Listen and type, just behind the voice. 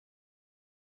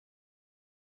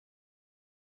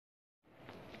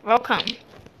Welcome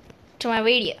to my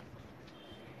video.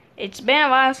 It's been a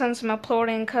while since I'm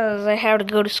uploading because I have to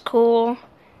go to school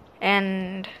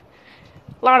and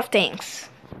a lot of things.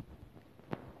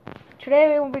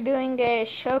 Today we will be doing a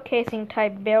showcasing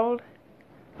type build.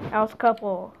 Also a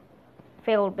couple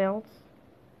failed builds.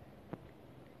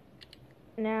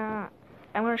 Now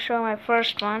I'm going to show my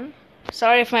first one.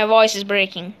 Sorry if my voice is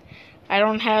breaking. I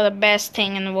don't have the best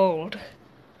thing in the world.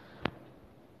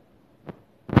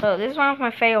 So this is one of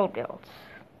my failed builds.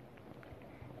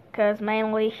 Because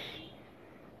mainly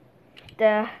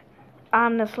the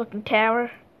ominous looking tower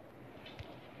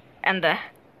and the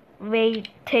very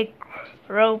thick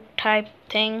rope type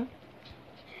thing.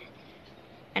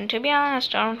 And to be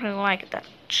honest, I don't really like it that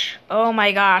much. Oh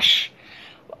my gosh.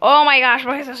 Oh my gosh,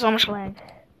 why is there so much lag?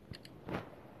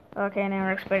 Okay, I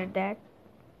never expected that.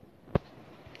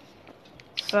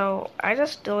 So I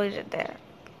just deleted that.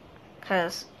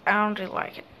 Because I don't really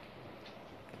like it.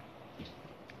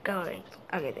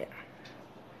 Okay, there.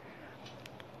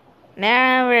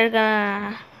 Now we're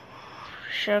gonna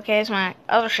showcase my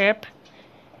other ship.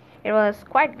 It was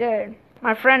quite good.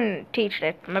 My friend teached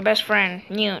it, my best friend,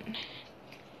 Noon.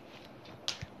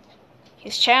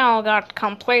 His channel got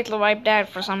completely wiped out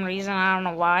for some reason, I don't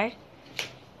know why.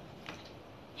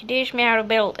 He teach me how to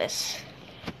build this.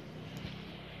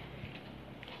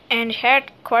 And it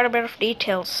had quite a bit of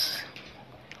details.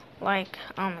 Like,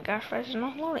 oh my gosh, why is it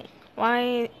not loading?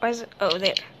 Why is it, oh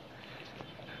there.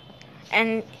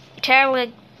 And it had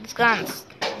like these guns.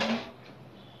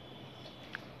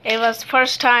 It was the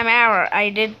first time ever I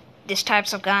did these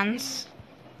types of guns.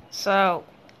 So,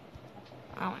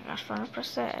 oh my gosh, what did I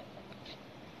press that?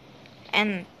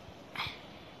 And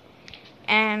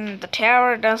the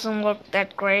tower doesn't look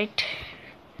that great.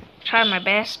 Tried my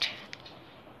best.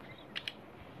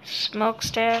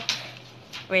 Smokestack,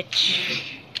 which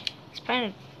is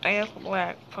painted pale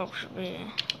black, probably should be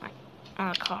like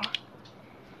on a car.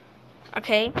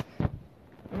 Okay,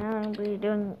 now I'll be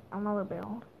doing another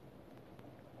build.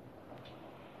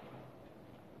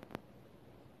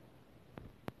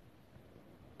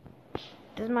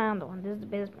 This is my other one. This is the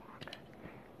Bismarck.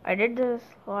 I did this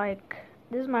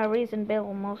this is my recent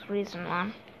build, most recent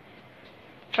one.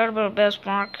 Tried to build a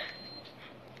Bismarck.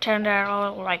 Turned out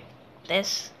all like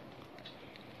this.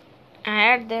 I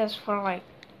had this for like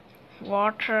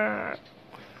water,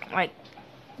 like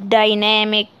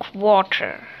dynamic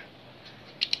water.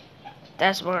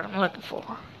 That's what I'm looking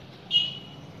for.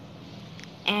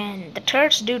 And the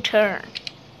turrets do turn.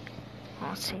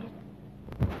 Let's see.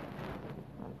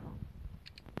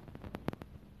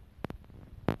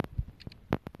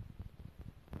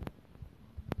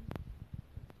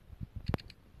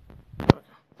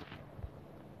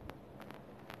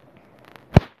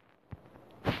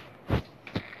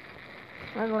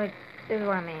 Look, like, this is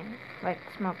what I mean. Like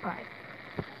smoke pipe.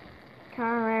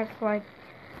 Kinda acts like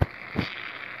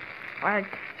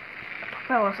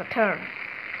propellers a turn.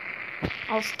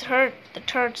 Also, the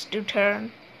turrets do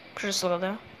turn. Pretty slow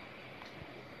though.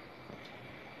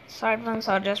 Side ones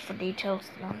are just for details,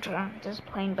 they don't turn. This is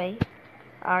plain base,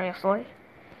 obviously.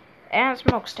 And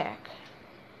smokestack.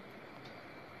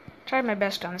 Tried my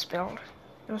best on this build.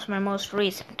 It was my most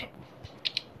recent.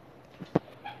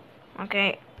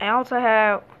 Okay, I also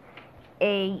have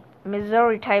a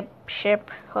Missouri type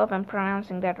ship. Hope I'm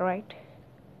pronouncing that right.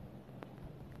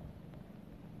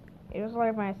 It was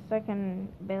like my second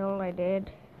build I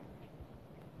did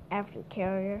after the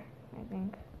carrier, I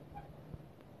think.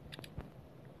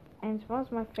 And it was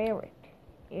my favorite.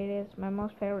 It is my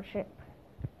most favorite ship.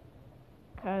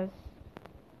 Because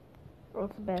it was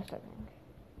the best, I think.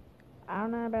 I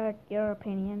don't know about your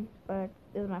opinion, but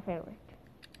this is my favorite.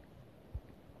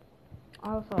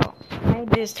 Also, I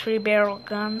made these 3-barrel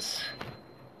guns.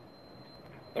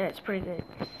 Yeah, it's pretty good.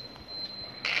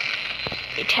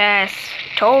 It has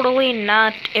totally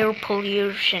not air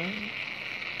pollution.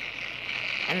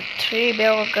 And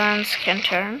 3-barrel guns can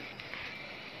turn.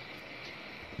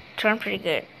 Turn pretty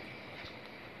good.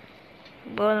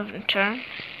 Both of them turn.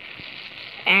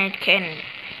 And it can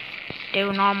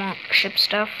do normal ship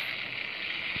stuff.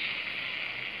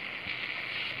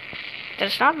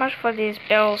 There's not much for these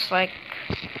bells, like,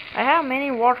 I have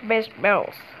many water-based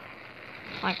bells.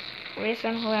 Like,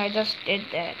 recently I just did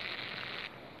that.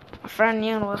 My friend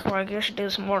Neil was like, you should do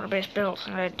some water-based bells,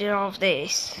 and I did all of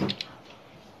these.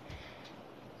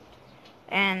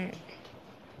 And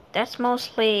that's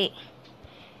mostly,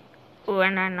 ooh,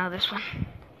 and I know this one.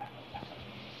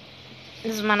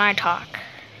 This is my Nighthawk.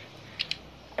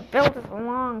 I built this a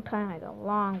long time ago,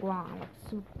 long, like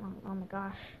super long, oh my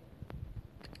gosh.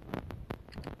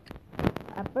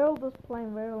 I built this plane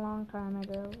a very long time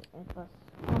ago. It was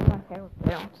one of my favorite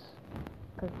builds.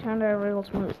 Because it turned out real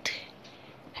smooth.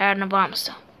 Had no bombs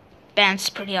though. Bounce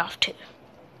pretty off too.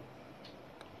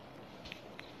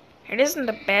 It isn't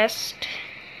the best,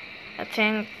 I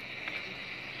think,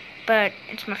 but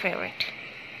it's my favorite.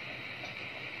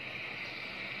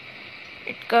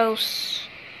 It goes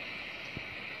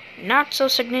not so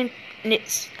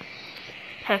significant.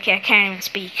 Okay, I can't even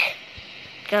speak.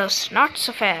 It goes not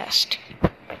so fast,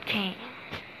 but can.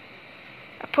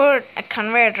 I put a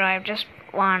conveyor drive, just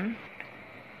one,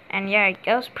 and yeah, it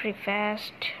goes pretty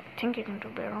fast. I think you can do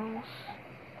barrels.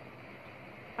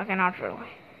 Okay, not really.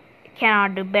 You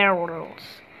cannot do barrel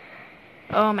rolls.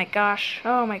 Oh my gosh,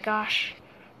 oh my gosh.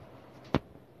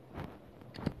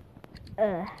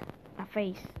 My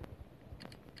face.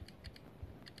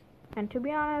 And to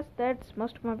be honest, that's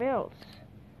most of my builds.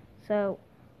 So,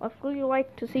 what would you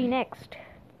like to see next?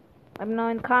 Let me know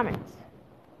in the comments.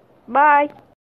 Bye!